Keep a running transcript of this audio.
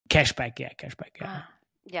Cashback, cashback.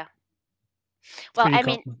 Yeah. It's Well, pretty I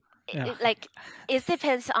mean, common. Yeah. it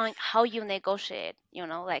depends on how you negotiate. You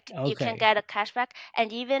can Okay. get a cashback,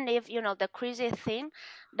 and even if the crazy thing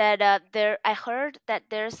that I heard that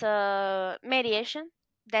there's a mediation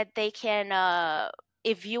that they can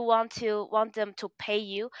if you want them to pay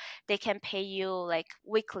you, they can pay you like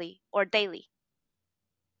weekly or daily.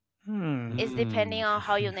 It's depending on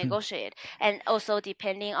how you negotiate, and also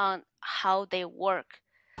depending on how they work.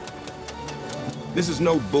 This is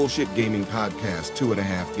no bullshit gaming podcast,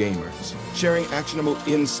 2.5 Gamers, sharing actionable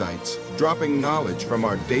insights, dropping knowledge from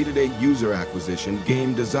our day-to-day user acquisition,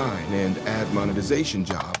 game design, and ad monetization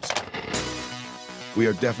jobs. We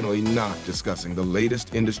are definitely not discussing the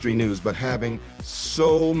latest industry news, but having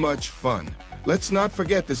so much fun. Let's not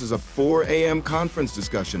forget this is a 4 a.m. conference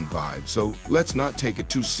discussion vibe, so let's not take it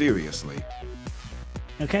too seriously.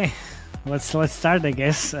 Okay, let's start, I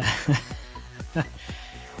guess.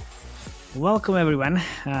 Welcome everyone.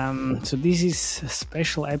 So this is a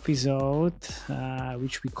special episode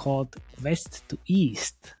which we called West to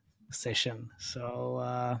East session.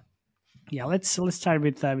 So let's start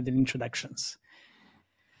with the introductions.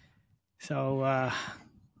 So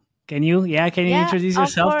can you introduce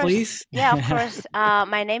yourself, please? Yeah, of course.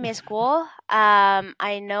 My name is Guo.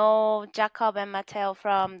 I know Jacob and Mateo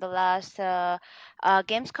from the last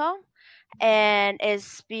Gamescom, and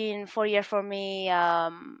it's been 4 years for me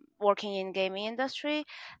working in gaming industry,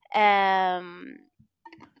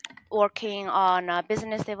 working on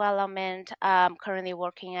business development. Currently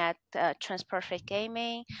working at Transperfect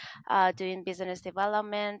Gaming, doing business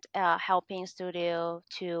development, helping studio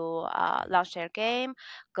to launch their game,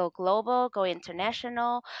 go global, go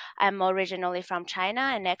international. I'm originally from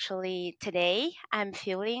China, and actually today I'm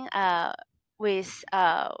feeling with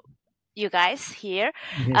you guys here,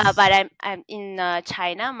 Yes. but I'm in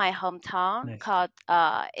China, my hometown. Nice. Called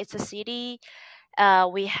it's a city.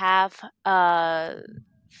 We have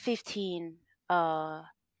 15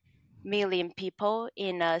 million people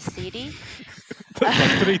in a city. That's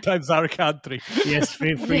like 3 times our country. Yes,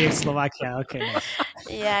 free Slovakia. Okay, nice.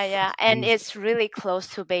 Yeah, and it's really close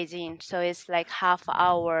to Beijing, so it's like half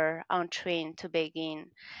hour on train to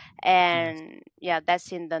Beijing, and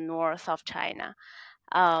that's in the north of China.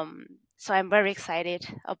 So I'm very excited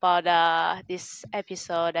about this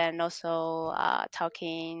episode, and also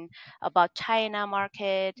talking about China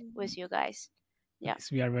market with you guys. Yeah.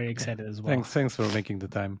 Yes, we are very excited as well. Thanks for making the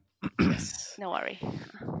time. Yes. No worry.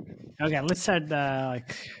 Okay, let's start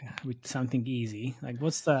with something easy. Like,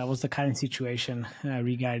 what's the current situation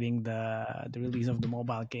regarding the release of the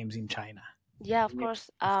mobile games in China? Yeah, of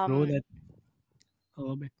course. Throw that a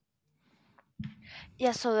little bit.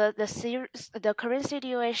 Yeah, so the current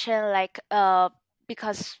situation,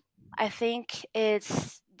 because I think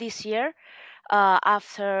it's this year,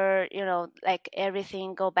 after like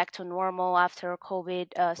everything go back to normal after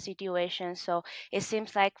COVID situation. So it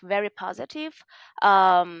seems like very positive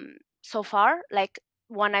so far. Like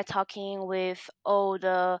when I talking with all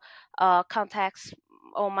the contacts,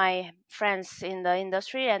 all my friends in the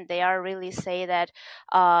industry, and they are really say that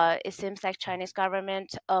it seems like Chinese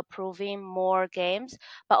government approving more games,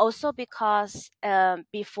 but also because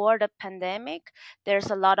before the pandemic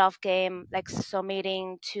there's a lot of game like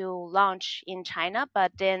submitting to launch in China,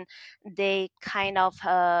 but then they kind of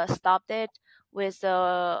stopped it with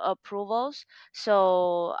the approvals.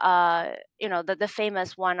 So the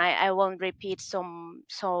famous one, I won't repeat so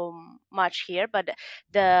much here, but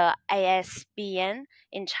the ISBN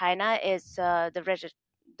in China is the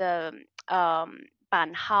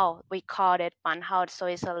Banhao. We call it Banhao. So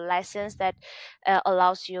it's a license that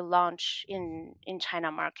allows you launch in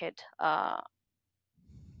China market.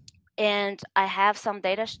 And I have some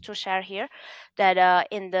data to share here that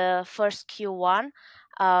in the first Q1,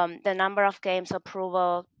 the number of games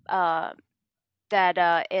approval that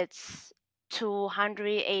it's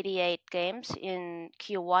 288 games in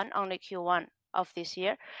Q1, only Q1 of this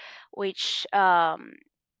year, which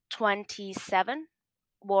 27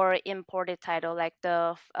 were imported title, like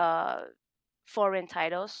the foreign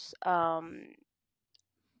titles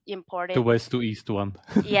imported. The west to east one.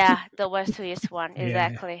 Yeah, the west to east one,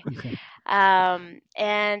 exactly.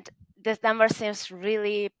 And this number seems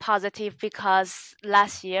really positive because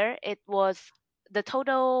last year it was the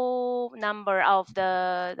total number of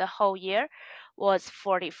the whole year was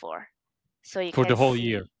 44. So you For can the whole see,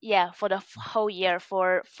 year? Yeah, for the whole year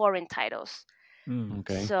for foreign titles.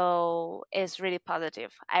 Okay. So it's really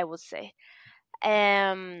positive, I would say.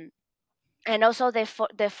 And also they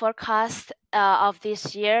forecast of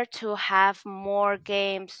this year to have more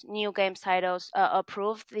games, new games titles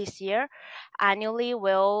approved this year. Annually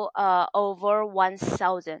will over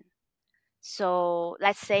 1,000. So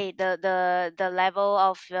let's say the level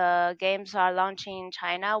of games are launching in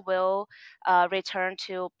China will return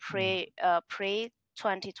to pre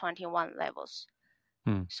 2021 levels.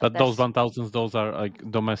 So But those that's 1,000s, those are like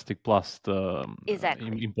domestic plus the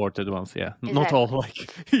exactly imported ones. Yeah, not all exactly.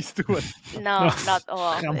 like east to west. No, not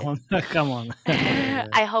all of Come it. on, come on.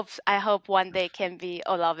 I hope one day can be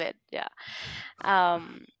all of it. Yeah.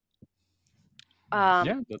 Um.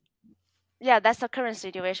 Um. Yeah, Yeah, that's the current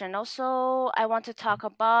situation. Also, I want to talk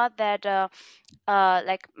about that.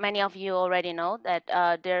 Like many of you already know that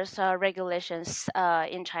there's regulations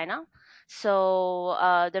in China.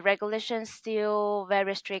 So the regulations still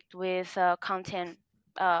very strict with content,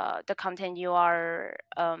 the content you are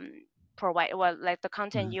provide, well, like the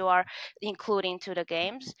content you are including to the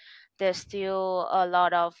games. There's still a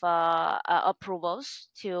lot of approvals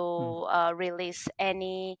to release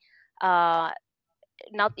any.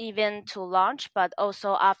 Not even to launch, but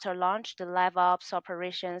also after launch, the live ops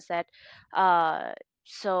operations that uh,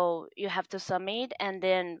 so you have to submit, and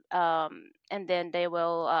then they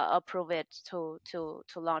will approve it to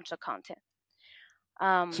launch the content.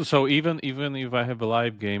 so, Um, so even if I have a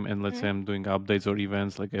live game and let's say mhm. I'm doing updates or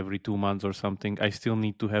events like every 2 months or something, I still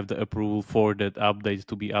need to have the approval for that update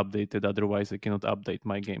to be updated. Otherwise, I cannot update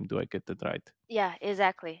my game. Do I get that right? Yeah,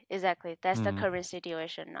 exactly. That's the Mm, current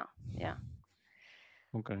situation now. Yeah,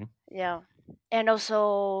 okay. yeah, and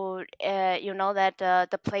also you know that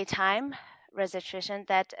the playtime registration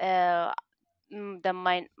that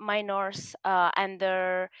the minors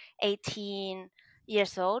under 18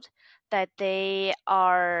 years old, that they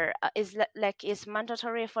are like it's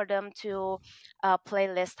mandatory for them to play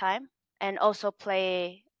less time and also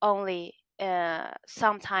play only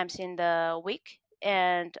sometimes in the week,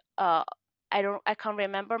 and I can't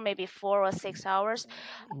remember, maybe 4 or 6 hours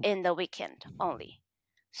in the weekend only.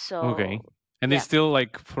 So Okay. And it's yeah, still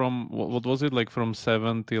like from what was it, like from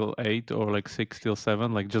 7 till 8 or like 6 till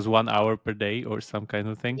 7, like just 1 hour per day or some kind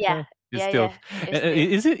of thing? yeah, Yeah. It's yeah, still yeah, it's still.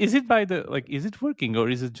 is it by the like is it working or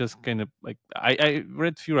is it just kind of like I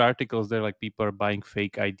read few articles there like people are buying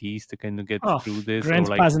fake IDs to kind of get Oh, through this or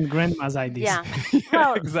like grandpas and grandmas IDs. Yeah, yeah,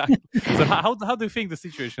 well, exactly. So how do you think the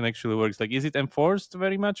situation actually works? Like is it enforced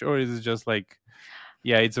very much or is it just like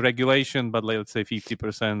yeah, it's regulation but like, let's say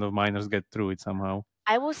 50% of minors get through it somehow?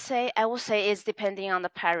 I will say it's depending on the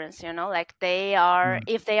parents, like they are, Mm.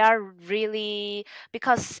 if they are really,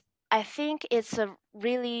 because I think it's a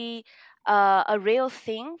really a real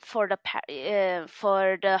thing for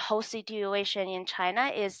for the whole situation in China,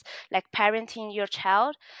 is like parenting your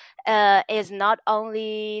child is not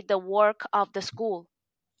only the work of the school,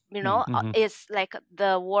 Mm-hmm. it's like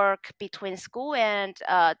the work between school and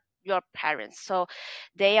your parents. So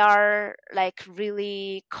they are like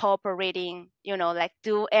really cooperating, like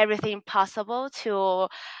do everything possible to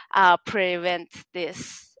prevent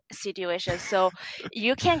this situation. So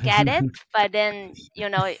you can get it, but then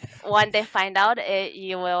when they find out it,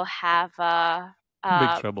 you will have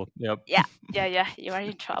Big uh trouble. Yep. yeah, yeah, you are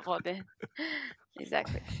in trouble then.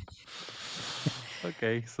 Exactly.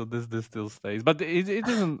 Okay, so this still stays, but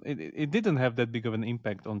it didn't have that big of an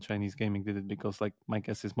impact on Chinese gaming, did it? Because like my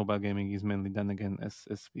guess is mobile gaming is mainly done again as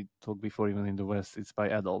we talked before, even in the West, it's by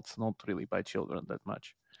adults, not really by children that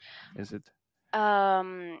much, is it?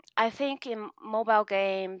 I think in mobile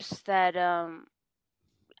games that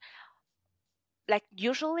like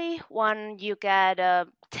usually when you get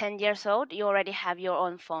 10 years old, you already have your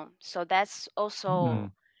own phone, so that's Hmm.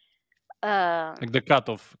 also uh, Like the cut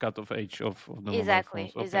off age of the mobile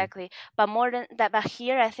phones. Okay. exactly. But more than that, but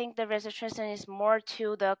here I think the restriction is more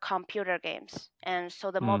to the computer games, and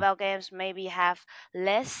so the Hmm. mobile games maybe have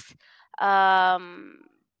less um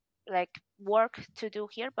like work to do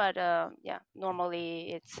here, but yeah,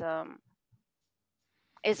 normally it's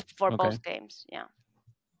for Okay. both games. Yeah.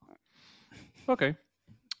 Okay.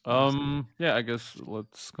 Awesome. Yeah, I guess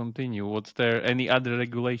let's continue. What's there any other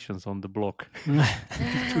regulations on the block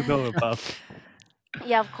to know about?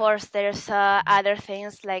 Yeah, of course there's other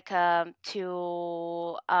things like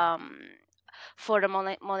to for the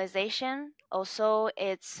monetization also.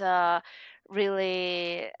 It's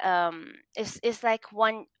really it's like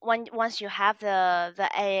once you have the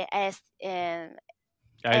AS and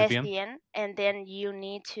ISBN? ASDN, and then you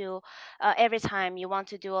need to every time you want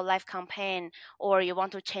to do a live campaign or you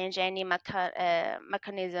want to change any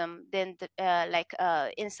mechanism, then like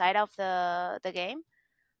inside of the game,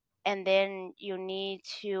 and then you need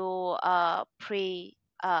to pre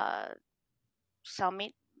uh,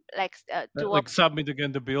 submit like do a Like submit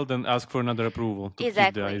again the build and ask for another approval to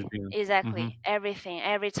keep the exactly, ISBN. Mm-hmm. exactly, everything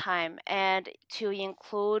every time, and to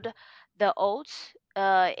include the oats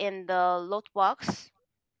in the loot box.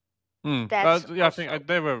 Mm. That's Yeah, I think also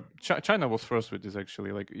they were China was first with this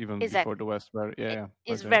actually, like even before exactly the West. Where yeah,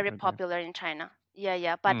 is right there, very right there. popular in China. Yeah,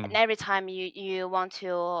 yeah. But Mm. every time you want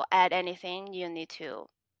to add anything, you need to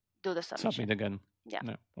do the submission. Submit again. Yeah,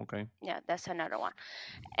 Yeah. Okay. yeah. That's another one.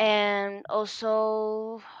 And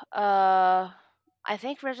also, uh, I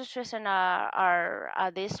think registration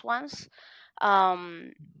are these ones.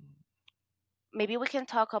 Um, maybe we can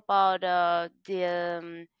talk about a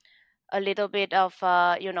little bit of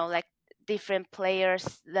like different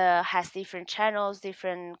players the has different channels,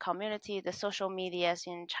 different community, the social medias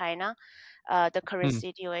in China, the current Mm.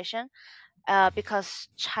 situation, because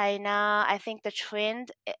China, I think the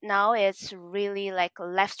trend now is really like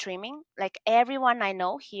live streaming. Like everyone I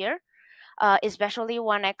know here, especially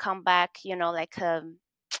when I come back, like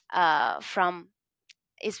from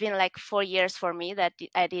it's been like 4 years for me that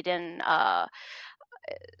I didn't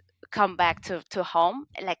come back to home.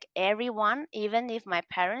 Like everyone, even if my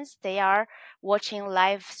parents, they are watching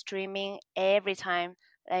live streaming every time,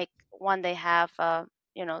 like when they have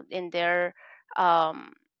in their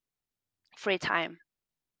um free time.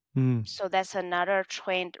 Mm. So that's another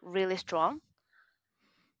trend really strong.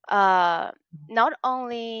 uh not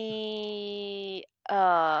only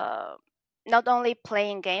not only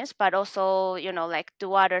playing games, but also like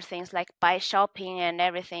do other things like buy shopping and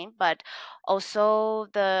everything, but also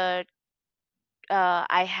the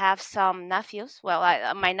I have some nephews. Well,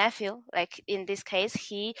 my nephew, like in this case,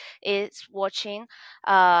 he is watching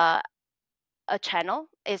uh, a channel.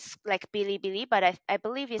 It's like Bilibili, but I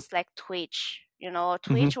believe it's like Twitch,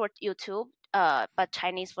 Mm-hmm. Twitch or YouTube, but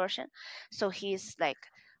Chinese version. So he's like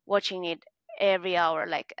watching it every hour,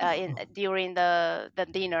 like in during the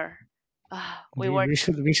dinner. We were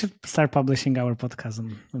We should start publishing our podcast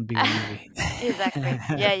on Bilibili. exactly.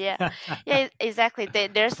 Yeah, yeah. Yeah, exactly.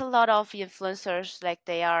 There's a lot of influencers like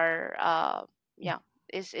they are yeah,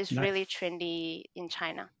 it's Ni- really trendy in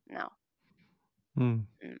China now. Mm.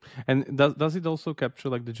 Mm. And does it also capture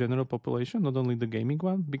like the general population, not only the gaming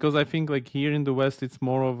one? Because I think like here in the West, it's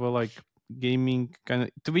more of a like gaming kind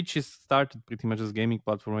of. Twitch is started pretty much as gaming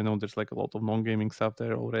platform. I know there's like a lot of non-gaming stuff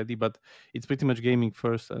there already, but it's pretty much gaming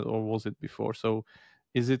first, or was it before? So,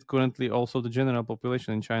 is it currently also the general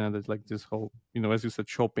population in China that like this whole, as you said,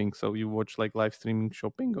 shopping? So you watch like live streaming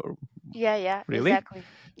shopping, or Yeah, yeah, really? exactly.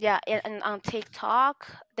 Yeah, and on TikTok,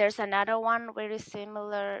 there's another one really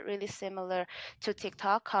similar to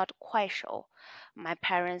TikTok called Kuaishou. My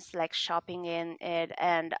parents like shopping in it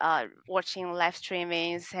and watching live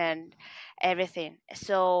streamings and everything.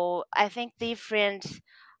 So I think different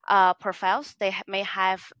profiles they might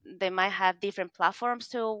have different platforms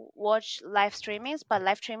to watch live streamings, but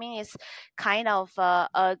live streaming is kind of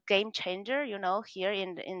a game changer, here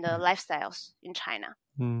in the lifestyles in China.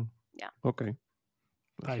 Mm. Yeah. Okay,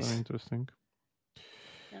 that's very Nice. interesting.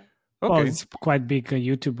 Yeah. Well, Okay. it's quite big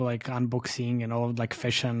YouTube, like unboxing and all of like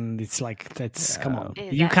fashion. It's like that's come Yeah, on.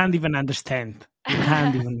 You can't Exactly. even understand. You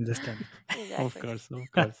can't even understand. of Exactly. course, of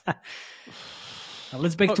course. Now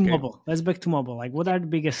let's back to Okay. mobile. Let's back to mobile. Like, what Yeah. are the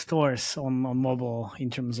biggest stores on mobile in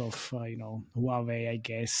terms of Huawei? I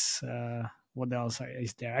guess. What else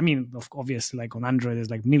is there? I mean, obviously, like on Android, there's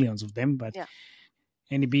like millions of them, but Yeah.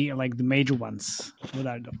 any be like the major ones? What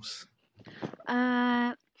are those?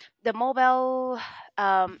 Uh, the mobile,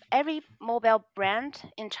 every mobile brand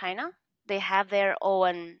in China, they have their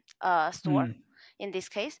own store Mm, in this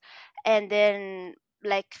case. And then,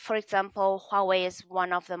 like, for example, Huawei is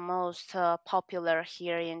one of the most popular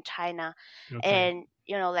here in China. okay. And,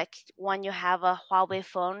 like when you have a Huawei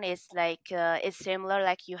phone, it's like, it's similar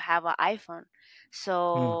like you have an iPhone.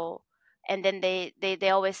 Mm, So, and then they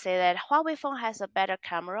always say that Huawei phone has a better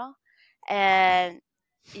camera. And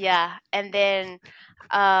yeah, and then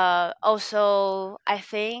also I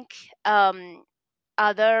think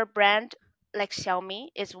other brand like Xiaomi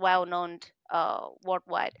is well known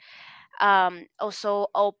worldwide. Also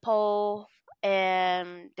Oppo,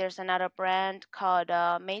 and there's another brand called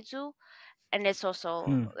Meizu, and it's also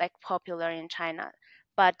mm, like popular in China.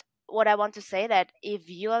 But what I want to say that if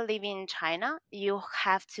you are living in China, you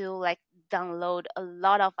have to like download a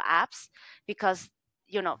lot of apps, because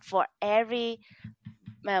for every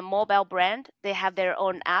mobile brand, they have their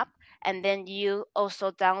own app, and then you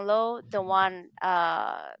also download the one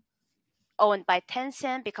owned by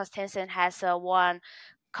Tencent, because Tencent has one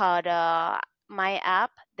called My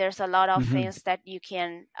App. There's a lot of mm-hmm, things that you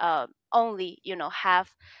can only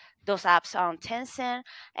have those apps on Tencent,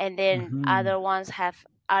 and then mm-hmm, other ones have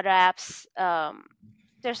other apps.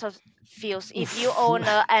 There's a few. If you own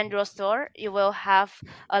an Android store, you will have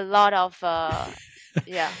a lot of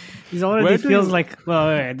yeah. This already Where do feels you like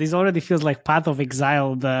this already feels like part of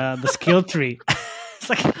Exile, the skill tree. It's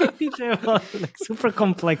like like super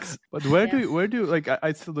complex. but Yeah. where do you like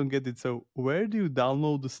I still don't get it. So where do you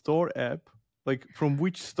download the store app? Like from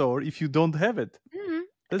which store if you don't have it? Mhm.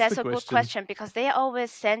 That's the That's a good question. question because they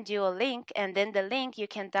always send you a link, and then the link you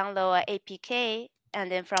can download a APK,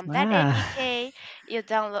 and then from that Ah. APK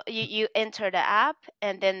you enter the app,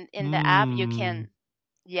 and then in the app you Hmm. can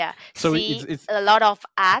So see it's a lot of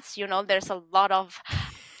ads. There's a lot of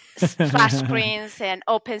flash screens and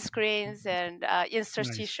open screens and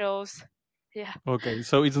Nice. interstitials. Yeah. okay.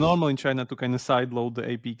 So it's normal in China to kind of sideload the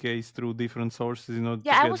APKs through different sources in order to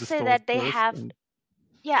Yeah, I get would the say stores that they first. have. And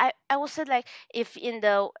Yeah, I would say like if in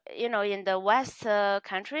the in the West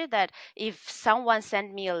country that if someone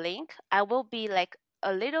send me a link, I will be like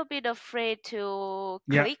a little bit afraid to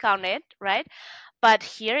Yeah. click on it, right? But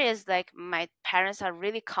here is like my parents are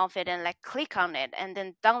really confident, like click on it and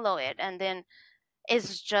then download it, and then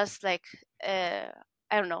it's just like uh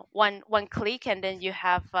I don't know, one click, and then you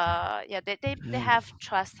have they Mm. have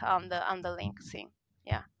trust on the link thing,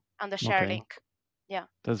 yeah, on the share okay, link, yeah.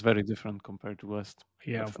 that's very different compared to West.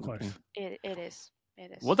 Yeah, of Definitely. course. It is,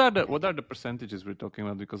 it is. What are the percentages we're talking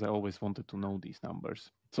about? Because I always wanted to know these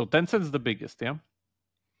numbers. So Tencent's the biggest, yeah.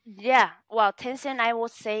 Yeah, well, Tencent I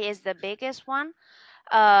would say is the biggest one,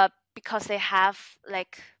 because they have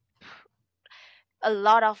like a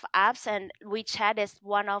lot of apps, and WeChat is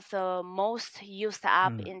one of the most used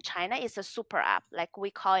app Mm. in China. It's a super app, like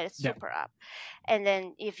we call it Yeah. super app. And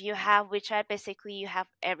then if you have WeChat, basically you have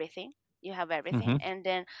everything. You have everything, Mm-hmm. and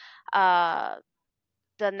then uh,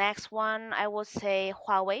 the next one I would say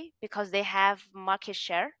Huawei because they have market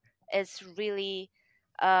share. It's really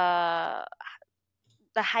uh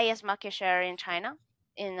the highest market share in China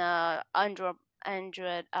in Android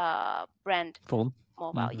brand Phone.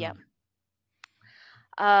 mobile. Mm. Yeah. Mm.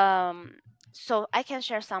 Um, so I can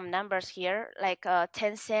share some numbers here. Like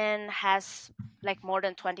Tencent has like more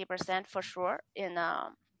than 20% for sure in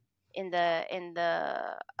the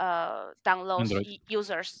downloads Android.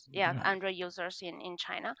 users. Yeah, Yeah. Android users in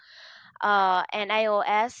China. And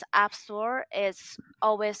iOS App Store is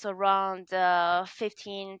always around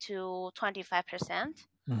 15 to 25%.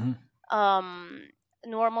 Hmm. um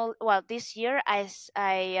well, this year I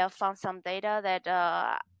found some data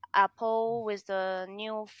that Apple with the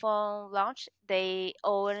new phone launch they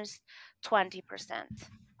owns 20%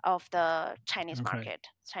 of the Okay.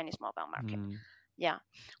 Chinese mobile market. Mm. Yeah.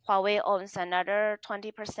 Huawei owns another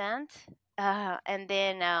 20%, and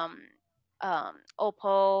then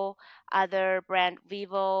Oppo, other brand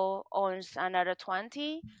Vivo owns another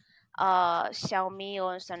 20, Xiaomi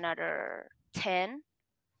owns another 10,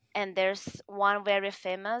 and there's one very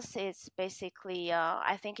famous. It's basically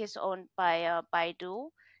I think it's owned by Baidu.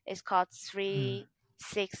 It's called Mm.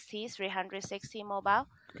 360 mobile.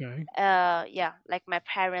 Okay. Yeah, like my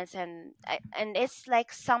parents, and it's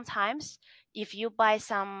like sometimes if you buy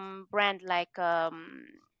some brand like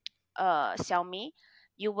Xiaomi,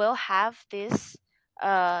 you will have this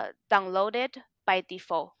downloaded by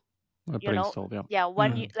default, Pre-installed, yeah. yeah,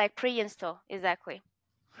 when you Mm. like pre-install, exactly.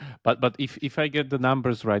 But if I get the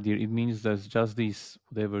numbers right here, it means there's just these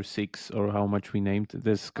whatever six or how much we named.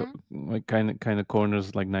 There's Mm. like kind of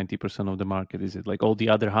corners like 90% of the market. Is it like all the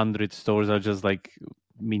other 100 stores are just like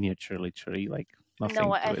miniature, literally like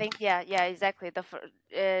No, nothing to I it? think yeah, exactly.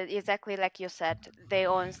 Exactly like you said, they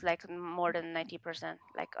owns like more than 90%.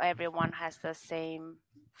 Like everyone has the same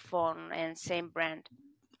phone and same brand.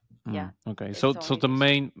 Yeah, Okay, it's so only the these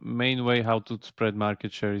two. main way how to spread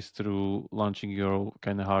market share is through launching your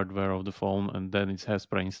kind of hardware of the phone, and then it has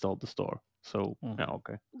pre-installed the store. So Mm. yeah,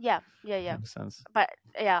 okay, Yeah, yeah, yeah. makes sense. But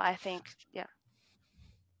yeah, I think yeah.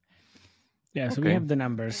 Yeah, so we Okay, have the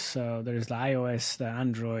numbers. So there's the iOS, the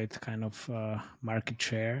Android kind of market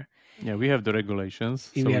share. yeah, we have the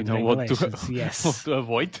regulations, We so we have the know what to regulations, what yes. to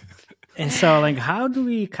avoid. And so, like, how do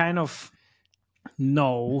we kind of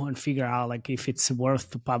know and figure out like if it's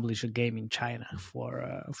worth to publish a game in China for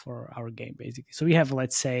our game, basically? So we have,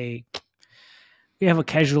 let's say, we have a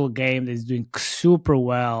casual game that's doing super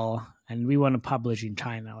well, and we want to publish in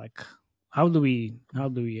China. Like, how do we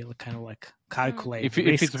kind of like Mm. calculate the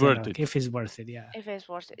If it's risks and worth like it. if it's worth it? Yeah. If it's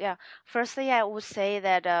worth it, yeah. Firstly, I would say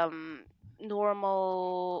that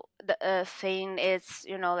normal the thing is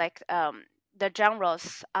like the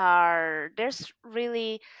genres are there's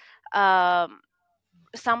really um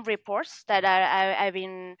some reports that I've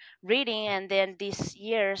been reading, and then this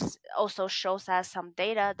year's also shows us some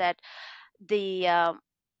data that the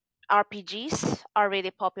RPGs are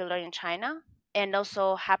really popular in China. and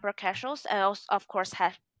also hyper casuals, and also, of course,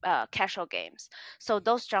 have casual games. So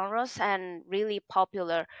those genres and really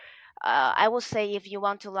popular. I would say if you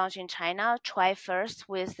want to launch in China, try first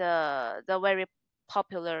with the very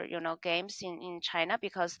popular games in China,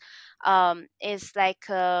 because it's like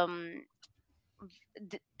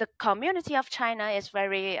the community of China is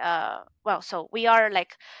very well. So we are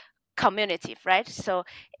like community, right? So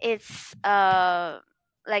it's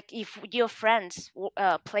like if your friends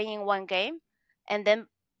playing one game, and then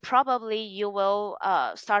probably you will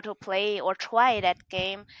start to play or try that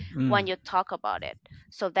game when you talk about it.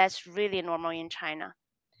 So that's really normal in China.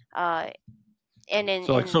 uh, and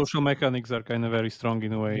So like in social mechanics are kind of very strong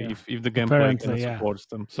in a way Yeah. if the gameplay kind of Apparently, yeah. supports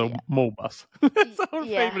them. So Yeah, MOBAs, that's our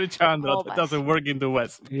yeah, favorite genre that MOBAs. doesn't work in the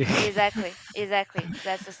West. Yeah. Exactly.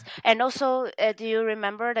 That's just, and also, do you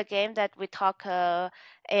remember the game that we talk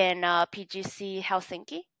in PGC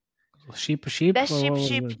Helsinki? Sheep. The What was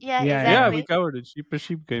sheep. it? Yeah, Yeah, Yeah, yeah. we exactly. covered it. Sheep a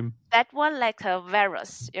sheep game. That one like a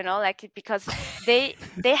virus, like because they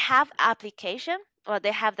have application, or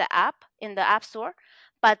they have the app in the app store,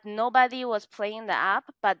 but nobody was playing the app,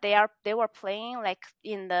 but they were playing like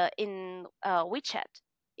in WeChat.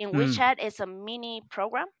 In Mm, WeChat is a mini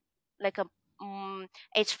program, like a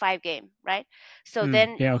H5 game, right? So mm.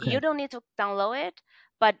 then Yeah, okay. you don't need to download it,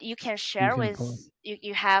 but you can You share can with play.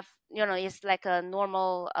 you have, it's like a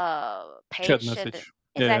normal Chat page, and message.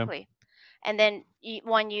 Yeah. exactly. And then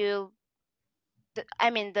when you I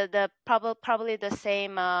mean the probably the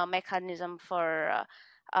same mechanism for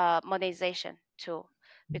monetization too,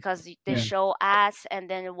 because they Yeah. show ads, and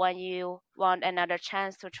then when you want another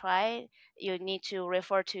chance to try, you need to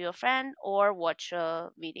refer to your friend or watch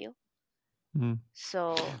a video. Mm.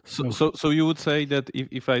 So So, Okay. so you would say that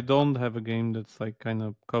if I don't have a game that's like kind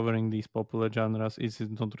of covering these popular genres, is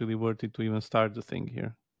it not really worth it to even start the thing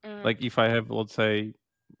here? mm, Like if I have, let's say,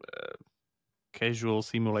 casual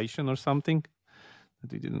simulation or something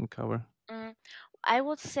that we didn't cover. mm, I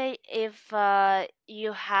would say if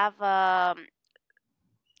you have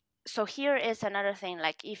so here is another thing,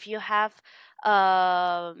 like if you have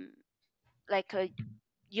um like a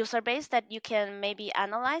user base that you can maybe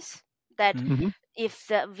analyze, that Mm, Mm-hmm. if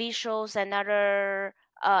the visuals and other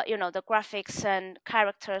the graphics and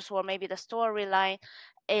characters, or maybe the storyline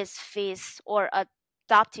is fits or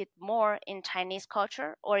adopted more in Chinese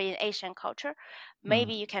culture or in Asian culture, mm,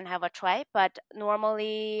 maybe you can have a try. But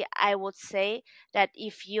normally I would say that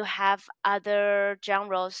if you have other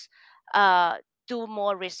genres, uh, do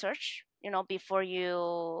more research, before you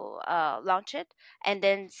launch it, and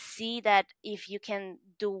then see that if you can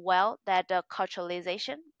do well that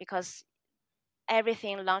culturalization, because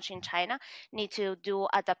everything launched in China need to do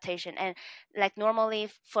adaptation. And like normally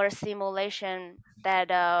for a simulation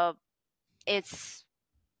that it's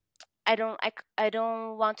I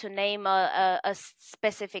don't want to name a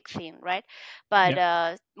specific thing, right? But yeah.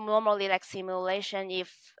 normally like simulation,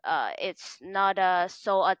 if it's not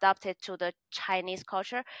so adapted to the Chinese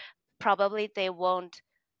culture, probably they won't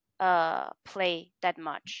play that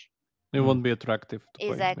much. It Mm. won't be attractive to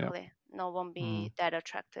play. Yeah. Exactly. No, won't Mm. be that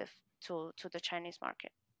attractive to the Chinese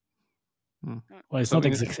market. Mm. Mm, Well, it's So not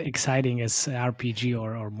in exciting as RPG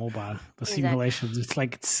or mobile. The exactly. simulations, it's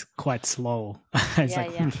like it's quite slow. It's Yeah, like,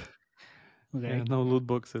 yeah, yeah, okay. no loot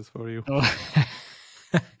boxes for you. Oh.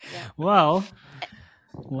 yeah. Well,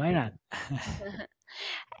 why not?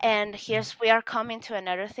 And here's we are coming to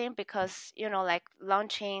another thing, because like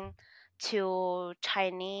launching to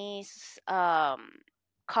Chinese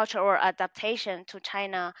culture or adaptation to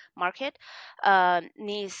China market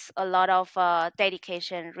needs a lot of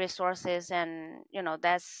dedication, resources, and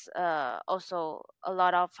that's also a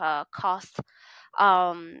lot of cost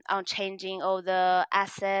on changing all the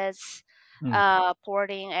assets, Mm,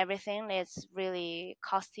 porting everything. It's really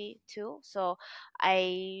costly too. So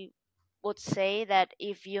I would say that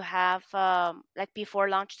if you have like before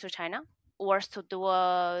launch to China, was to do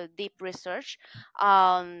a deep research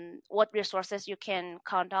on what resources you can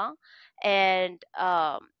count on, and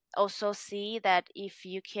also see that if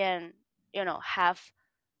you can have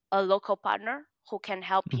a local partner who can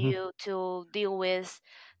help Mm-hmm. you to deal with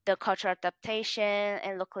the cultural adaptation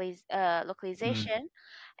and mm. localization.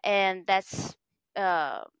 And that's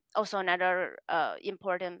uh, also another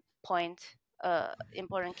important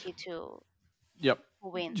key to Yep.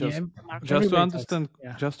 win Yeah, Just the market. just to everybody talks. understand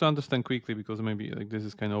Yeah. just to understand quickly, because maybe like this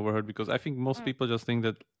is kind of overheard, because I think most Mm, people just think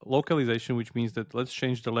that localization, which means that let's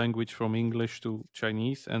change the language from English to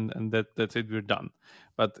Chinese, and that's it, we're done.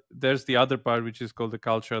 But there's the other part which is called the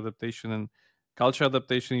culture adaptation. And culture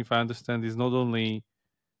adaptation, if I understand, is not only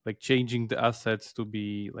like changing the assets to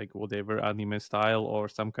be like whatever anime style or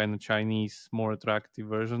some kind of Chinese more attractive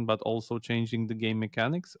version, but also changing the game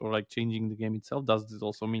mechanics or like changing the game itself? Does this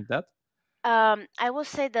also mean that? I would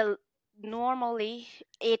say that normally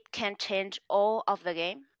it can change all of the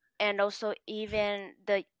game, and also even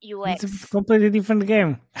the It's a UX. completely different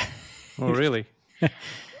game. Oh, really?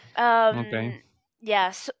 Okay. Um,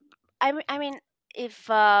 yeah. So, I mean, if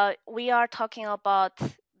we are talking about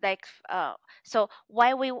like so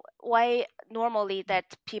why normally that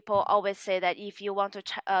people always say that if you want to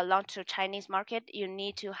launch to Chinese market, you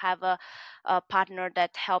need to have a partner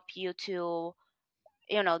that help you to,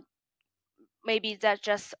 you know, maybe that's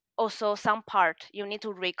just also some part you need to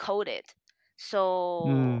recode it.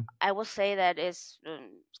 So Mm, I would say that is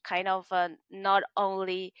kind of not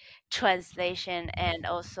only translation and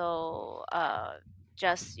also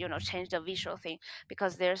just change the visual thing,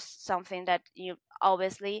 because there's something that you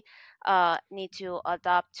obviously need to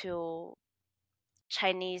adapt to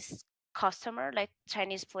Chinese customer, like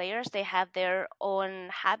Chinese players. They have their own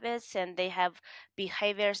habits and they have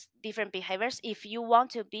behaviors, different behaviors. If you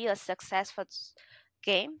want to be a successful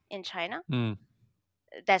game in China, mm.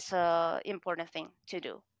 that's a important thing to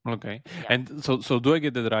do. Okay. Yeah. And so do I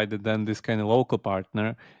get that right that then this kind of local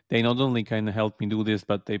partner, they not only kind of help me do this,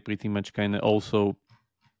 but they pretty much kind of also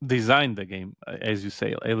design the game, as you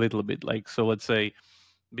say, a little bit. Like, so let's say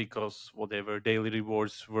because whatever daily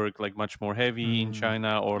rewards work like much more heavy in Mm.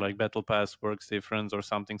 China, or like battle pass works different or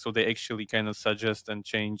something. So they actually kind of suggest and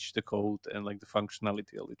change the code and like the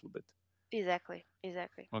functionality a little bit. Exactly.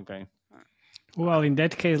 Exactly. Okay. Mm. Well, in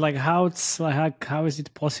that case, like how is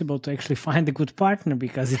it possible to actually find a good partner?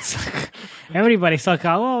 Because it's like everybody's like,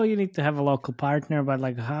 oh, you need to have a local partner, but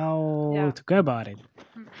like how Yeah. to go about it?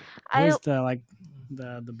 Mm. Who I is the like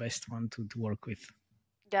the best one to work with?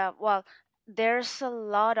 Yeah, well, there's a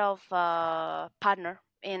lot of partner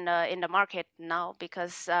in the market now,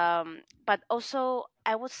 because but also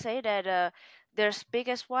I would say that there's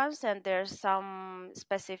biggest ones and there's some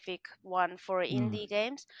specific one for Mm. indie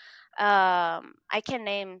games. I can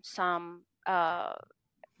name some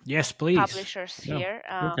Yes, please. publishers Yeah, here.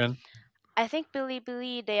 you can. I think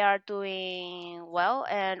Bilibili, they are doing well,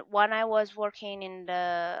 and when I was working in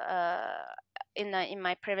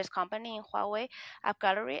my previous company in Huawei App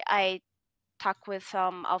Gallery, I talk with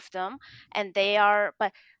some of them, and they are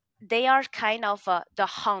kind of the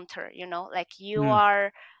hunter, like you Mm.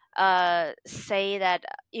 are say that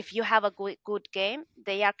if you have a good game,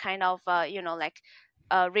 they are kind of like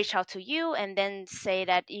reach out to you and then say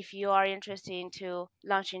that if you are interested into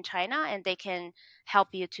launch in China, and they can help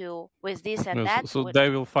you to with this and No, that so with they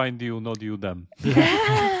will find you, not you them. yeah.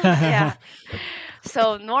 Yeah.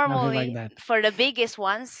 So Something like normally that. for the biggest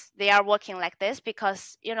ones, they are working like this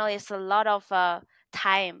because it's a lot of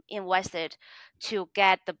time invested to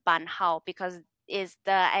get the banhao, because is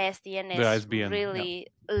the ISDN The is ISBN. Yeah. really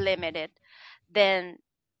limited. Then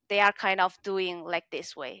they are kind of doing like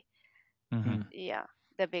this way. Hmm. Mm. Yeah,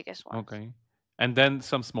 the biggest ones. Okay. And then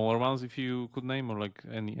some smaller ones, if you could name, or like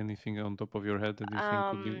anything on top of your head that you think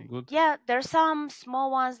could be good. Yeah, there's some small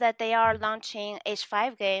ones that they are launching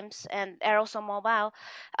H5 games, and they're also mobile.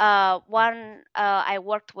 One I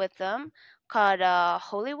worked with them called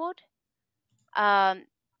Hollywood. Um,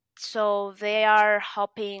 so they are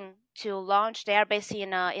helping to launch. They are based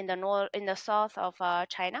in the north, in the south of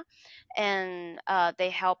China, and they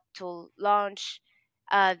help to launch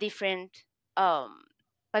different. Um,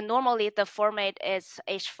 but normally the format is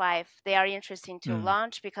H5. They are interesting to Mm.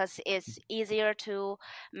 launch because it's easier to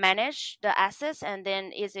manage the assets and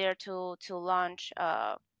then easier to launch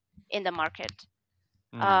in the market.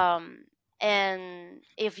 Mm. Um, and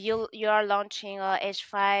if you are launching a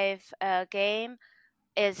H5 game,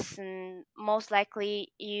 is most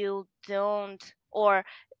likely you don't or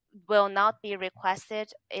will not be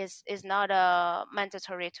requested, is not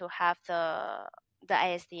mandatory to have the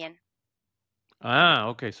ISDN Ah,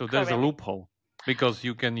 okay. So there's a currently. loophole because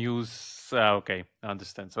you can use. Okay, I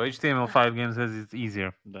understand. So HTML5 game says it's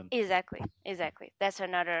easier then. Exactly, exactly. That's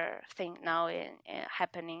another thing now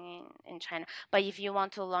happening in China. But if you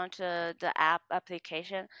want to launch the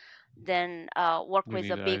application, then work We with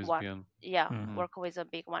need a the big one. ISBN. Yeah, Hmm. work with a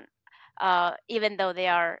big one. Even though they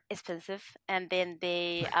are expensive, and then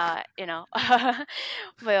they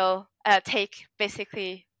will take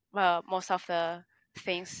basically most of the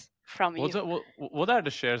things from What's you. what are the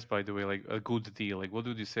shares, by the way? Like a good deal. Like what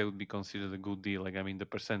would you say would be considered a good deal? Like I mean, the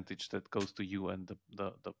percentage that goes to you and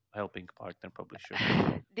the helping partner publisher.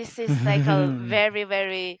 This is like a very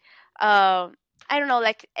very um I don't know,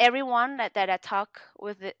 like everyone that I talk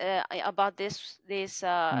with about this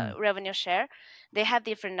Mm. revenue share, They have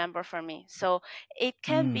different number for me. So it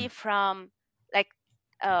can be Mm. from like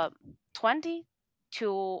uh, 20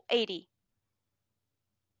 to 80.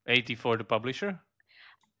 80 for the publisher.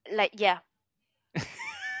 Like yeah,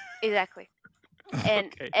 exactly.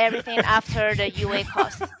 And Okay. everything after the UA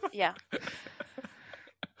cost. Yeah,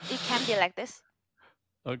 it can be like this.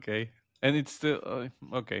 Okay. And it's still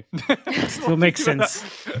okay. Still What you makes give it up? sense.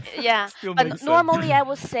 Yeah, Still but makes sense. normally I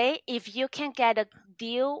would say if you can get a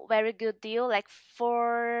deal, very good deal, like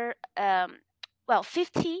for well,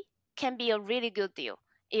 50 can be a really good deal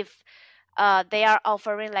if they are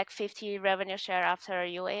offering like 50 revenue share after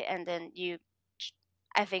UA, and then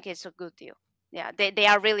I think it's a good deal. Yeah, they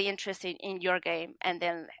are really interested in your game, and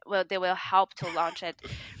then well, they will help to launch it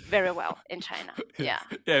very well in China. Yeah.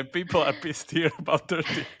 Yeah, people are pissed here about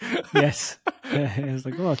 30. Yes. It's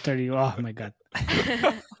like, oh, 30. Oh my God.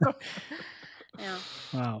 Yeah.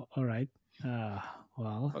 Wow. All right. Uh,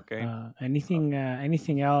 well, Okay.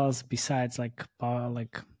 anything else besides like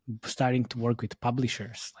starting to work with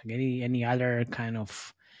publishers? Like any other kind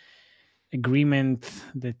of agreement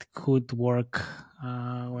that could work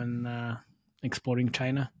when exploring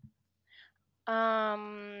China?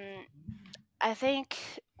 Um, I think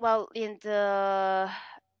well in the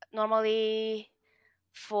normally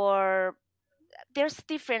for there's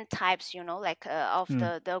different types, like of Mm.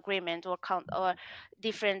 the agreement or count or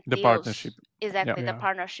different The partnership. deals, Yeah. exactly, the Yeah.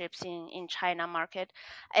 partnerships in China market.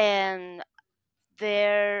 And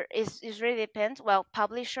there is really depends. Well,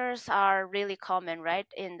 publishers are really common, right,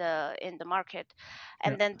 in the market.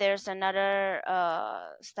 Yeah. And then there's another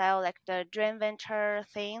style like the joint venture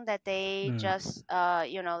thing that they Mm. just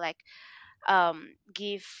like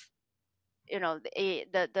give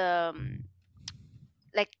the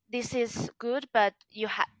like this is good, but you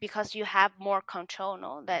have because you have more control,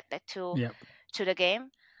 no, that Yeah. to the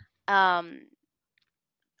game. um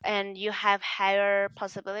and you have higher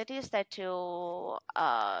possibilities that to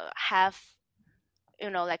have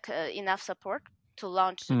like enough support to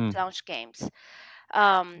Mm. launch games.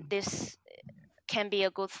 This can be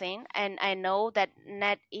a good thing, and I know that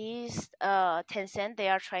NetEase, Tencent, they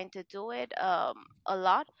are trying to do it a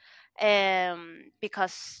lot,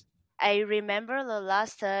 because I remember the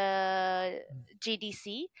last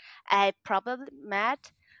GDC I probably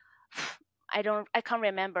met. I can't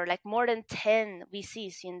remember, like more than 10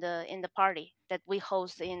 VCs in the party that we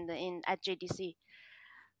host in at GDC.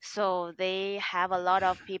 So they have a lot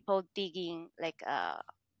of people digging like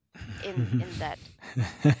in that.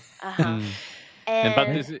 Uh-huh. Mm. And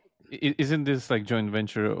but And this isn't this like joint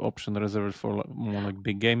venture option reserved for more like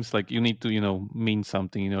big games? Like you need to mean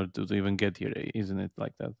something in order to even get here, isn't it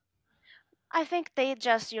like that? I think they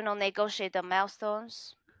just negotiate the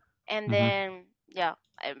milestones, and Mm-hmm. then yeah,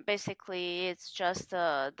 basically it's just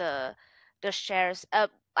the shares.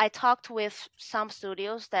 I talked with some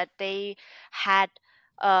studios that they had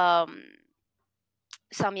um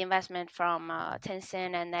some investment from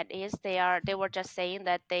Tencent and NetEase. They were just saying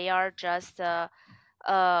that they are just uh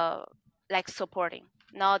like supporting,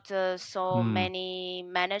 not so Mm. many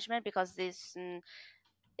management, because this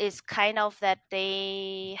is kind of that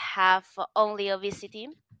they have only a VC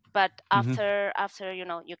team. But Mm-hmm. after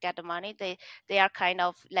you get the money, they are kind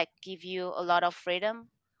of like give you a lot of freedom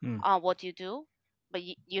Mm. on what you do, but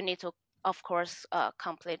you need to, of course,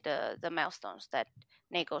 complete the milestones that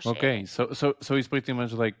negotiated. Okay, so it's pretty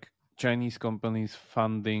much like Chinese companies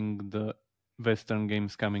funding the Western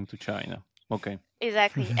games coming to China. Okay.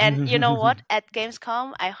 Exactly. And you know what? At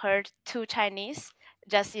Gamescom, I heard two Chinese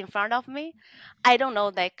just in front of me. I don't know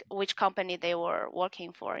like which company they were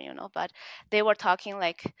working for, but they were talking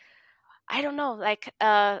like, I don't know, like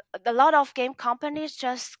a lot of game companies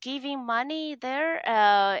just giving money there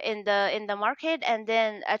in the market, and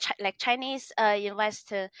then like Chinese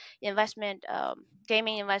investment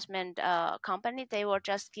gaming investment company, they were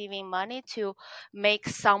just giving money to make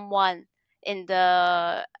someone in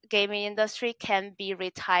the gaming industry can be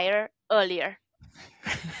retired earlier.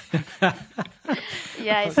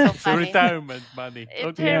 Yeah, it's so Okay, so funny. retirement money.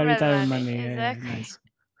 Okay. Yeah, Retirement retirement money, money. Yeah, exactly. nice.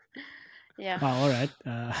 Yeah. Wow, all right.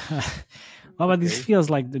 Well, but this Okay. feels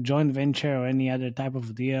like the joint venture or any other type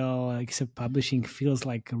of deal, except publishing, feels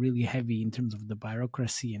like really heavy in terms of the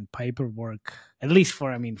bureaucracy and paperwork. At least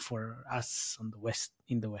for us on the West,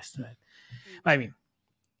 in the West, right? Mm. I mean,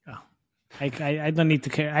 oh, I don't need to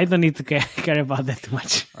care. I don't need to care, care about that too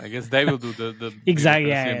much. I guess they will do the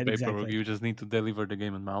Exactly. bureaucracy Yeah, yeah, and paperwork. exactly. You just need to deliver the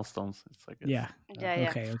game and milestones. It's I guess. Yeah. Yeah,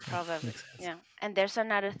 yeah, Okay. Okay. probably. Makes sense. Yeah. And there's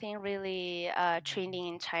another thing really trending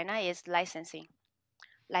in China is licensing.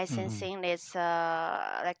 Mm. Mm. Licensing is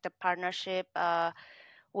like the partnership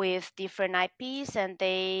with different IPs, and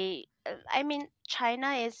I mean,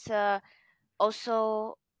 China is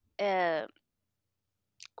also uh,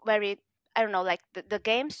 very, I don't know, like the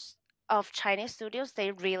games of Chinese studios,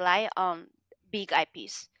 they rely on big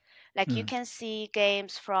IPs. Like you Mm. can see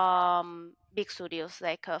games from big studios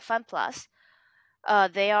like Fun Plus.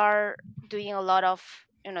 They are doing a lot of,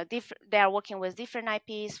 they are working with different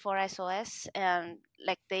IPs for SOS, and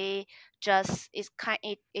like they just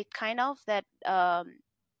it kind of that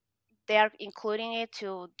they are including it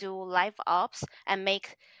to do live ops and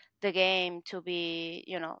make the game to be,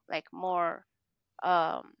 like more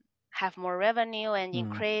um, have more revenue and Mm.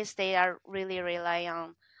 increase. They are really rely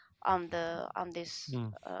on this.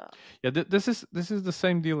 Mm. Yeah, this is the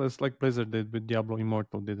same deal as like Blizzard did with Diablo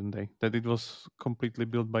Immortal, didn't they? That it was completely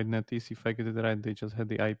built by NetEase. If I get it right, they just had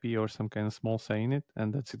the IP or some kind of small say in it,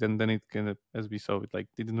 and that's it. And then it kind of, as we saw, it like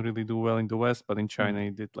didn't really do well in the West, but in China Mm.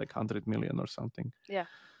 it did like 100 million or something. Yeah,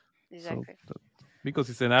 So exactly. because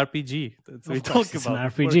it's an RPG, that's what we Of course, talked it's an about.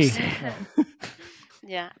 It works. RPG. Yeah.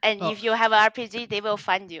 Yeah, and Oh, if you have an RPG, they will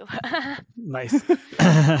find you. nice.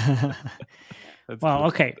 Yeah. That's Well, good.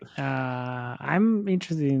 okay. I'm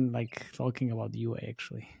interested in like talking about UA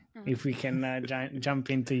actually. Mhm. If we can jump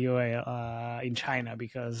into UA in China,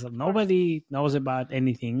 because Of course. nobody knows about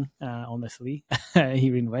anything, honestly,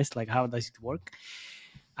 here in West. Like, how does it work?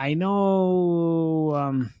 I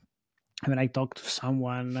know. When I talk to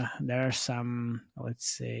someone, there are some, let's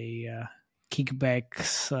say,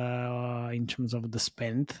 kickbacks in terms of the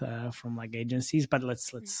spend from like agencies. But Mm.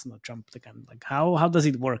 let's not jump the gun. Like, how does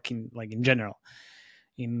it work in like in general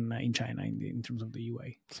in China in terms of the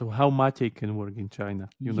UA? So how Mate can work in China,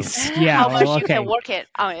 you know? Yes, yeah. How Well, much you can okay. work it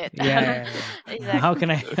on it. Yeah, yeah, yeah. How Exactly.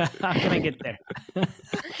 can I how can I get there?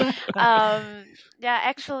 Yeah,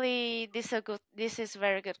 actually, this is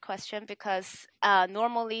very good question, because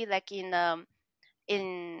normally, like in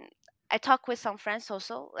I talk with some friends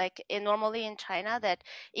also, like normally in China, that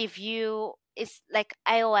if you it's like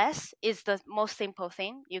iOS is the most simple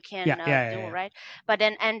thing you Yeah, can yeah, yeah, do, yeah. right? But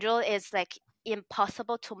then Android is like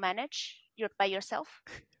impossible to manage by yourself.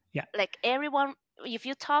 Yeah. Like everyone, if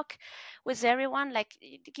you talk with everyone, like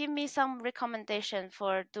give me some recommendation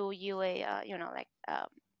for do UA, like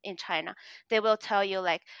in China, they will tell you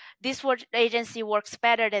like this work agency works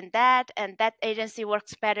better than that, and that agency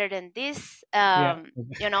works better than this, Yeah.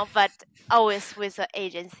 but always with an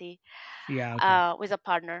agency, Yeah. Okay. with a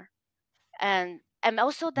partner. And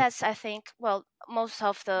also that's, I think, well, most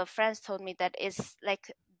of the friends told me that is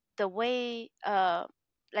like the way,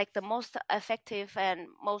 like the most effective and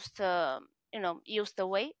most used the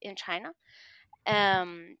way in China,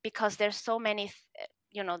 because there's so many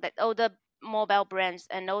that all the mobile brands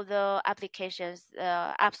and all the applications,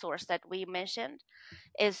 app stores that we mentioned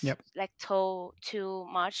is Yep. like too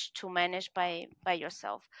much to manage by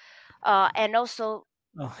yourself, and also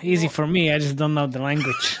Oh, easy no. for me. I just don't know the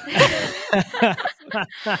language.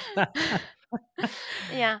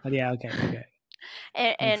 Yeah. But yeah, okay, okay,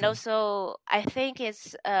 makes And sense. also I think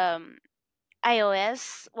it's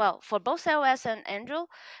iOS. Well, for both iOS and Android,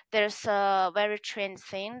 there's a very trend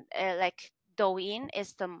thing, like Douyin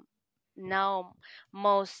is the now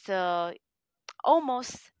most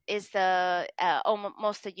almost is the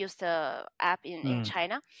most used app in Mm,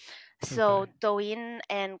 China. So okay. Douyin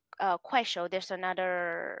and Kuaishou, there's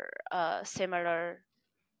another similar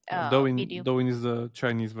video. Douyin is the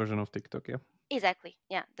Chinese version of TikTok, yeah? Exactly,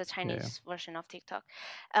 yeah, the Yeah, yeah. Chinese version of TikTok.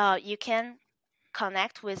 You can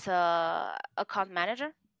connect with a account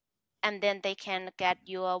manager, and then they can get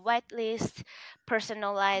you a whitelist,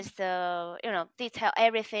 personalized, detail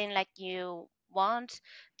everything like you want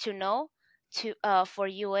to know to for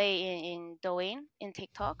UA in Douyin, in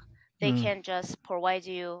TikTok. They Mm, can just provide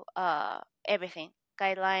you everything,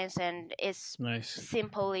 guidelines, and it's nice,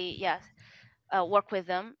 simply, yeah, work with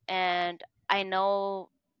them. And I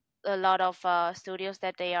know a lot of studios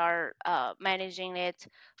that they are managing it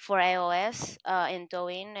for iOS in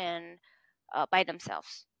Douyin, and by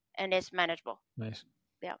themselves, and it's manageable. nice.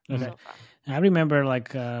 Yeah, Okay. so far. I remember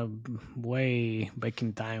like way back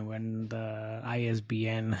in time when the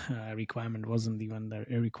ISBN requirement wasn't even the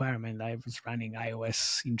requirement. I was running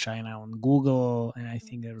iOS in China on Google, and I Mm.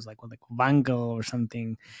 think there was like Wangle or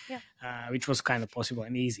something, Yeah, which was kind of possible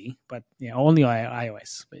and easy. But yeah, only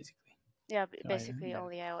iOS basically. yeah, So basically that,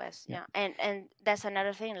 only iOS. yeah. Yeah, and that's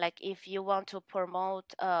another thing. Like if you want to promote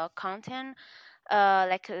content,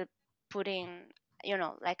 like putting,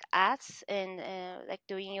 like ads and like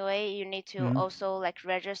doing UA, you need to Mm. also like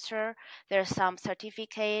register. There's some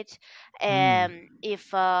certificate. Mm. And if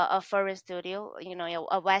a foreign studio,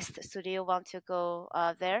 a West studio want to go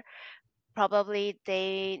there, probably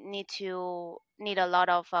they need a lot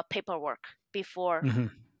of paperwork before. Hmm.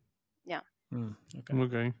 Yeah. Okay.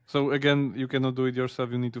 Okay. So again, you cannot do it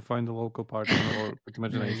yourself. You need to find a local partner or pretty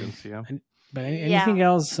much an agency. Yeah. But Yeah. anything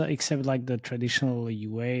else except like the traditional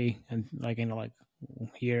UA and like like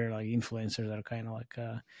here like influencers are kind of like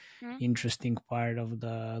a Hmm? interesting part of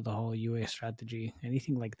the whole UA strategy.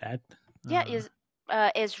 Anything like that? Yeah,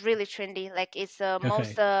 is really trendy. Like it's the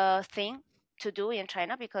most Okay. thing to do in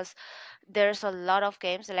China because there's a lot of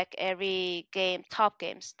games. Like every game, top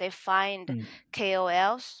games, they find Mm.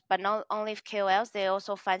 KOLs, but not only KOLs, they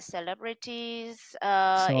also find celebrities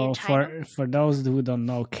in So China. for those who don't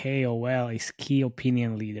know, KOL is key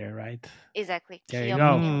opinion leader, right? Exactly, There key you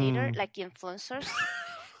go. opinion leader, Mm. like influencers.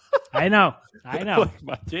 I know. I know. Like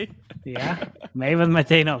Maciej? Yeah. Maven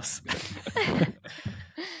Matei knows.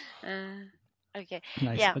 Uh, okay,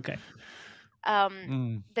 Nice. yeah. Okay.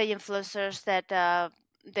 Mm. The influencers that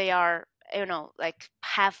they are, like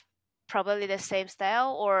have probably the same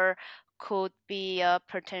style or could be a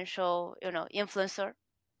potential, influencer,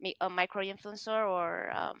 a micro influencer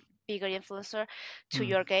or bigger influencer to Mm.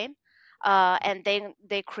 your game, and then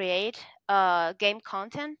they create game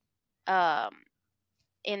content um,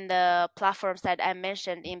 in the platforms that I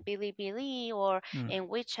mentioned in Bilibili or Mm. in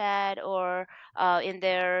WeChat or in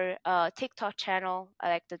their TikTok channel,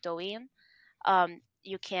 like the Douyin.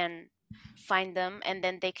 You can find them and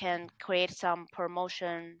then they can create some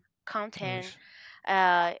promotion content.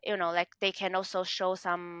 Nice. Like they can also show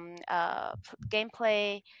some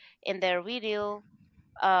gameplay in their video.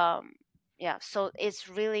 um, yeah, so it's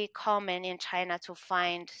really common in China to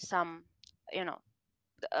find some, you know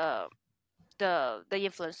uh, the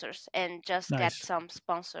influencers and just get Nice. some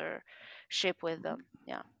sponsorship with them.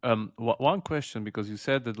 Yeah, One question, because you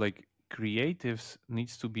said that like creatives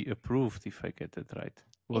needs to be approved, if I get it right.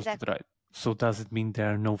 Was that exactly. right? So does it mean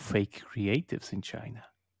there are no fake creatives in China?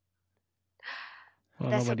 Well,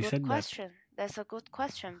 That's a nobody good said that. question. That's a good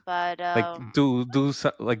question, but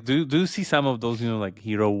Like do you see some of those, like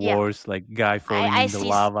hero yeah, wars, like guy falling I in the see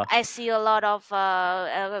lava? I see a lot of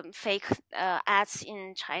fake ads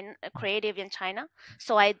in China, creative in China.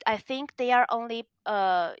 So I think they are only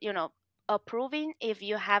approving if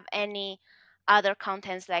you have any other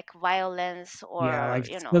contents like violence Yeah, or like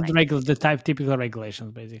the like typical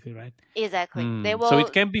regulations, basically, right? exactly. They So will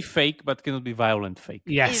it can be fake, but cannot be violent fake.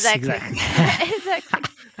 Yes, exactly exactly. exactly.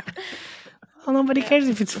 Well, nobody Yeah. cares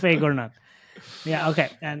if it's fake or not. Yeah, okay.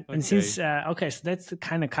 And Okay. since okay, so that's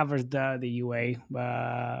kind of covers the UA.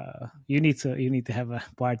 You need to have a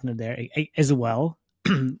partner there as well,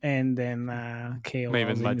 and then Maven KOLs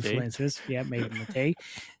and Maciej. influencers. Yeah, maybe Matei.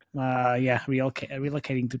 Yeah,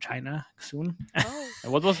 relocating to China soon. Oh.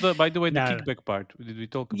 And what was by the way, the No, kickback part? Did we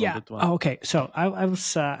talk about yeah. that one? Oh, okay. So I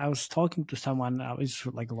was talking to someone. It was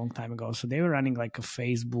like a long time ago. So they were running like a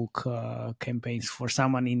Facebook campaigns for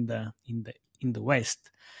someone in the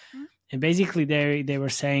West, Hmm? and basically they were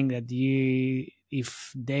saying that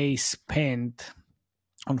if they spend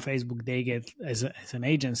on Facebook, they get as an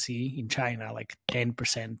agency in China like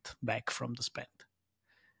 10% back from the spend,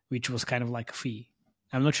 which was kind of like a fee.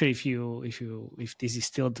 I'm not sure if this is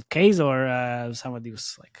still the case or somebody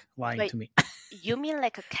was like lying Wait, to me. you mean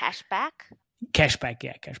like a cashback? Cashback,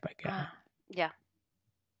 yeah, cashback, yeah. Yeah.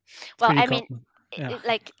 It's Well, pretty I cool. mean, Yeah.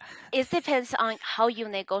 like it depends on how you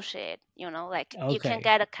negotiate. Like you can Okay.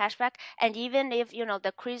 get a cashback, and even if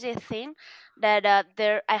the crazy thing that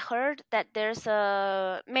I heard that there's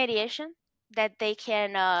a mediation that they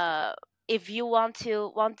can if you want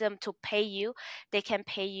them to pay you, they can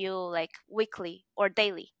pay you like weekly or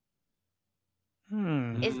daily.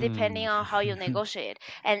 Hmm. It's depending Mm. on how you negotiate,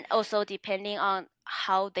 and also depending on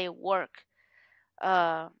how they work.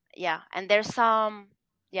 Yeah, and there's some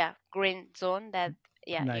green zone that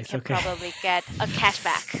you Nice. can Okay. probably get a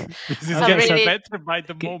cashback. This is Some Okay. getting So really better by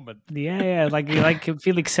the moment. yeah, like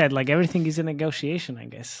Felix said, like everything is a negotiation, I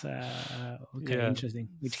guess. Okay, Yeah. interesting.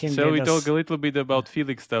 Which can Shall get we talk us. a little bit about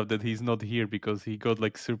Felix stuff, that he's not here because he got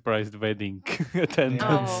like surprised wedding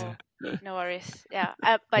attendance? Yeah, oh, no worries. Yeah,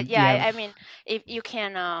 but and yeah, yeah, I mean, if you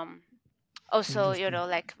can also interesting.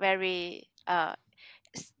 like very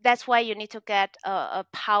that's why you need to get a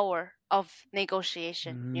power of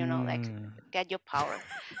negotiation. Like Mm. get your power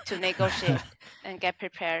to negotiate and get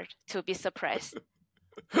prepared to be surprised.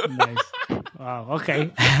 Nice. Wow.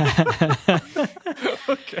 Okay.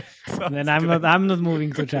 Okay, Then sounds I'm great. not. I'm not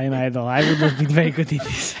moving to China at all. I would have been very good at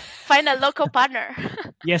this. Find a local partner.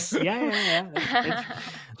 Yes. Yeah.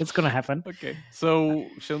 That's gonna happen. Okay, so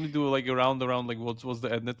shall we do like a round around like what was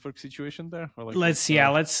the ad network situation there, or like Let's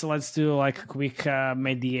what's let's do like a quick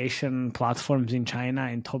mediation platforms in China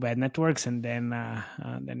and top ad networks, and then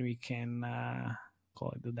we can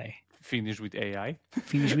call it the day. Finish with AI.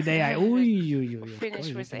 Finish with AI. Oh, of course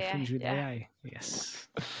Finish we with can AI. finish with Yeah. AI. Yes,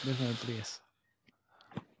 definitely yes.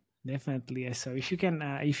 Definitely yes. So if you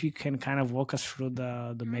can kind of walk us through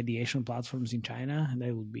the Mhm. mediation platforms in China,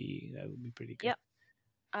 that would be pretty good. Yep.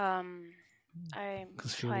 Um, I'm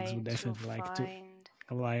Because Felix would trying to definitely like to. find.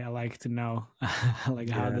 I like to know, like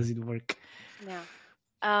how Yeah. does it work? Yeah.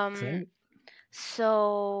 So,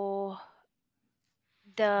 So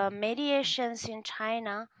the mediations in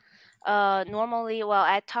China, normally, well,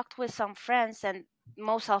 I talked with some friends, and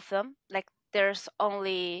most of them, like, they're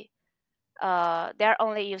only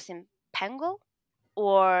using Pango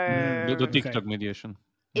The or okay. TikTok mediation.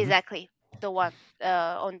 Hmm. exactly the one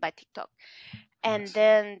owned by TikTok, and Nice.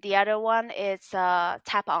 then the other one is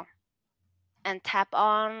Tap On, and Tap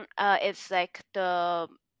On is like the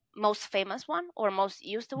most famous one or most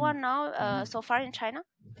used Mm. one now Mm. so far in China.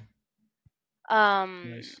 Um,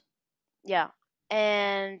 Nice. yeah,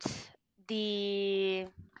 and the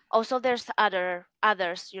also there's others,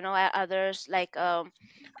 others like um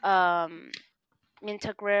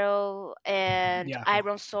Mintegrill and Yeah.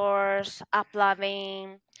 Iron Source,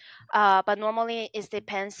 Uploving. But normally it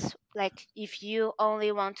depends. Like if you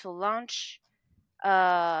only want to launch,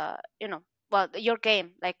 uh, you know, well, your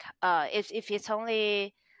game, like if it's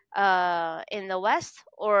only in the West,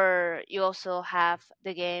 or you also have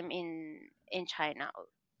the game in China.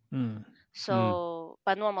 Mm. Mm. So,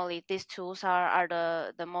 but normally these tools are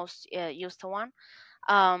the most used one,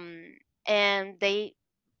 um, and they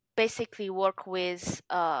basically work with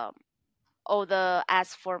all the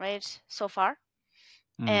ads formats so far,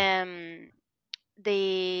 Mm. and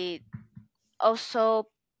they also,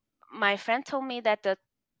 my friend told me that the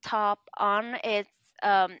top on is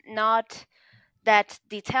not that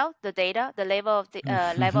detailed. The data, the level of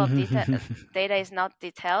data is not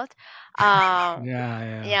detailed. um Yeah,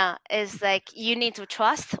 yeah. yeah, it's like you need to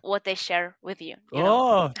trust what they share with you.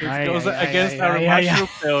 Oh, this Ay, goes ay, ay, ay, against ay, our ay, ay. mushroom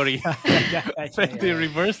theory. Yeah, yeah, yeah, yeah, yeah, They yeah.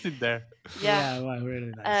 reversed it there. Yeah, Yeah, wow,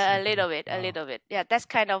 really nice. Okay. a Wow. little bit. Yeah, that's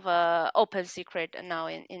kind of a open secret now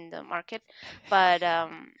in the market. But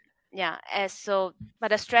yeah, as so, but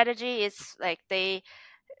the strategy is like they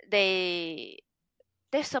they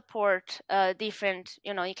support different.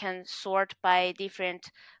 You can sort by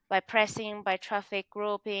different, by pressing, by traffic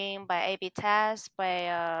grouping, by A/B test, by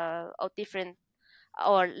or different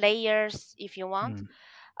or layers if you want. Mm.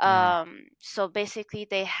 Mm. So basically,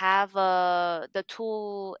 they have the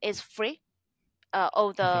tool is free.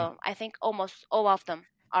 All Okay. the I think almost all of them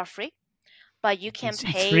are free, but you can It's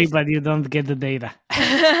pay. free, but you don't get the data.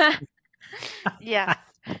 Yeah,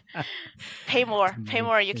 It's pay amazing.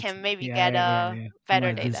 more, you It's can maybe yeah, get yeah, yeah, a yeah.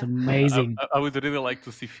 better But it's data. amazing. I would really like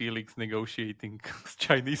to see Felix negotiating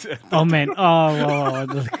Chinese ad Oh man. network. Oh well.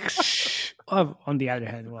 Oh, on the other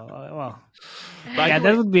hand, By yeah, the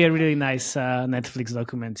that way, would be a really nice Netflix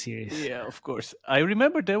document series. yeah, of course. I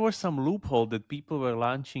remember there was some loophole that people were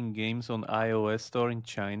launching games on iOS store in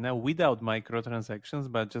China without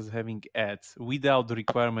microtransactions, but just having ads without the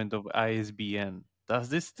requirement of ISBN. Does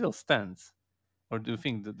this still stands? Or do you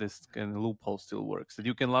think that this kind of loophole still works? That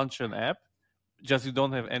you can launch an app, just you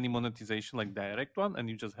don't have any monetization like direct one, and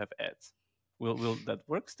you just have ads. Will that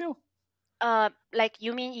work still? Like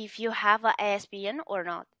you mean if you have a ISBN or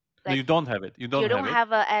not? No, Like you don't have it. You don't you don't have it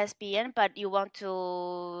have a ISBN, but you want to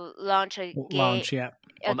launch Launch, yeah.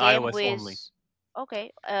 a on game iOS with. only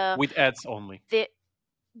Okay. with ads only. The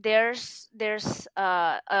there's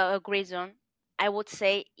a gray zone. I would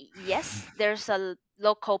say yes. There's a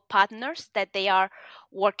local partners that they are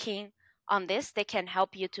working on this. They can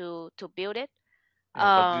help you to build it.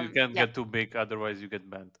 Yeah, but you can't Yeah. get too big, otherwise you get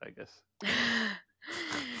banned, I guess.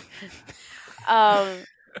 um.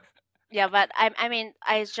 Yeah, but I mean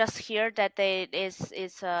I just hear that they is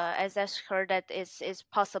I just heard that is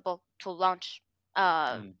possible to launch.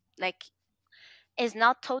 Mm. Like it's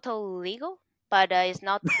not totally legal, but it's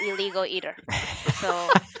not illegal either.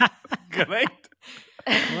 So. Great.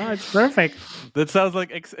 Well, it's perfect. That sounds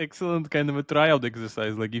like excellent kind of a tryout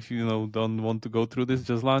exercise. Like if you know don't want to go through this,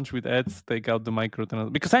 just launch with ads, take out the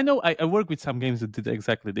microtrans. Because I know I work with some games that did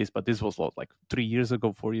exactly this, but this was like 3 years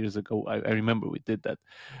ago, 4 years ago. I remember we did that,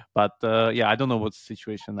 but yeah, I don't know what's the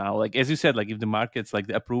situation now. Like as you said, like if the market's like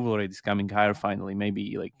the approval rate is coming higher, finally,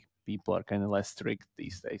 maybe like people are kind of less strict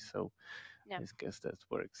these days. So Yeah. I guess that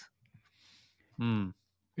works. Hmm.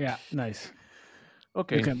 Yeah, nice.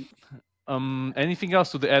 Okay. Okay. Anything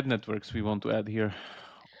else to the ad networks we want to add here?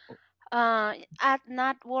 At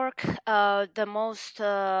network, the most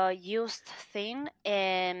used thing,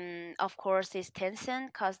 of course, is Tencent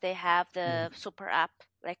because they have Mm. the super app.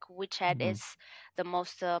 Like WeChat Mhm. is the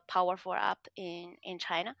most powerful app in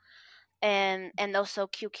China. and also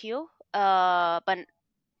QQ. But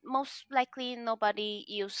most likely nobody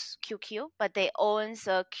use QQ, but they own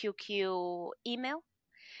the QQ email.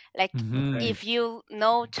 Like Mhm. Okay. if you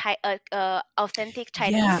know authentic Yeah,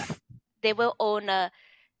 Chinese, they will own a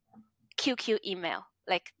QQ email.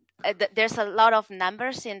 Like there's a lot of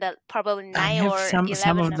numbers in the probably I nine have or some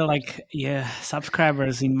 11 of the numbers. like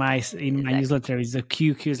subscribers in my Exactly. newsletter is the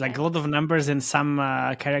QQs, like a Right. lot of numbers and some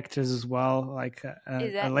characters as well, like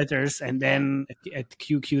Exactly. letters, and Yeah. then at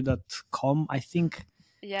qq.com, I think.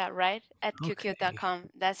 Yeah, right. At Okay.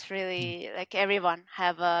 qq.com. That's really like everyone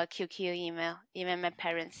have a QQ email. Even my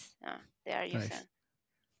parents, they are Nice. using.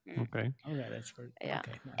 Mm. Okay. Okay, that's very Yeah.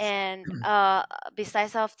 okay. Nice. And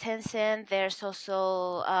besides of Tencent, there's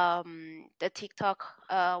also the TikTok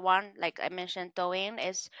one. Like I mentioned, Douyin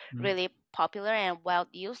is Mm. really popular and well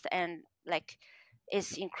used, and like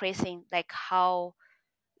it's increasing. Like how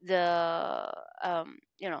the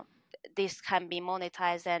this can be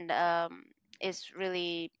monetized, and it's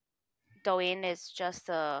really Douyin is just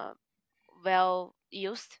well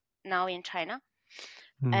used now in China.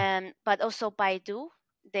 Mm. And but also Baidu,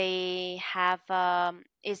 they have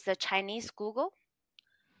is the Chinese Google.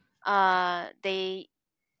 They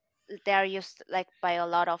are used like by a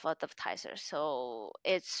lot of advertisers, so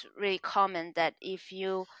it's really common that if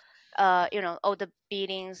you all the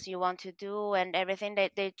biddings you want to do and everything,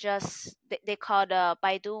 they call the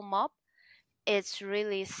Baidu mob. It's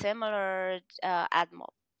really similar ad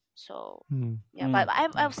mob. So Mm. yeah, but Mm. I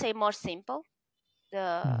would Nice. say more simple.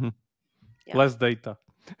 The Mhm. Yeah. Less data.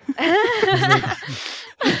 Is that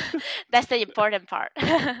That's the important part.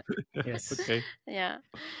 yes. Okay. Yeah.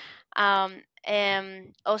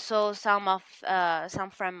 And also some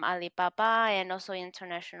from Alibaba, and also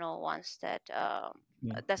international ones that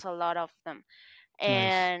Yeah. there's a lot of them. Nice.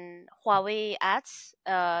 And Huawei ads,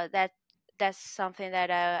 that's something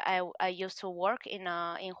that I used to work in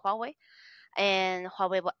Huawei, and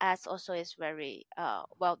Huawei ads also is very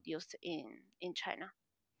well used in China.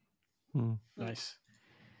 Mm. Mm. Nice.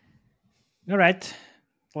 All right.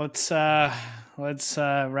 Let's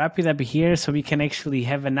wrap it up here so we can actually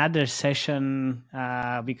have another session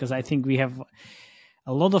because I think we have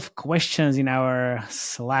a lot of questions in our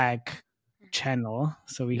Slack channel.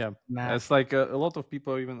 So we Yeah. can, It's like a lot of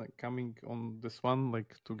people even like coming on this one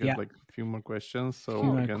like to get yeah, like a few more questions. few So Oh,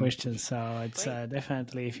 more again, questions. So it's great.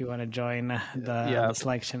 definitely if you want to join yeah. the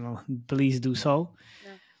Slack channel, please do so.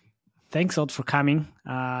 Yeah. Thanks a lot for coming.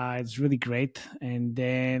 It's really great. And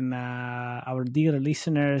then our dear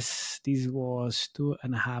listeners, this was Two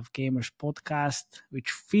and a Half Gamers podcast,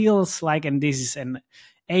 which feels like, and this is an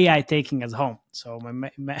AI taking us home. So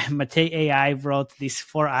Mate AI wrote this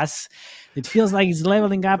for us. It feels like it's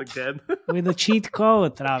leveling Not up again. with a cheat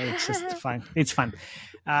code. Oh, it's just fun. It's fun.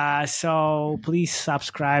 So please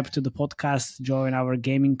subscribe to the podcast, join our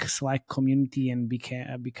gaming Slack community, and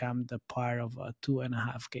become the part of a Two and a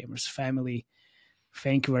Half Gamers family.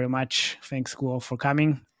 Thank you very much. Thanks, Guo, for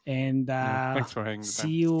coming, and Yeah. Thanks for having the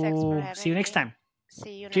see time. Thanks for you having next me. time.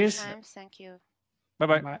 See you next Cheers. time. Thank you. Bye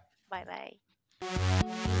bye. Bye. Bye bye.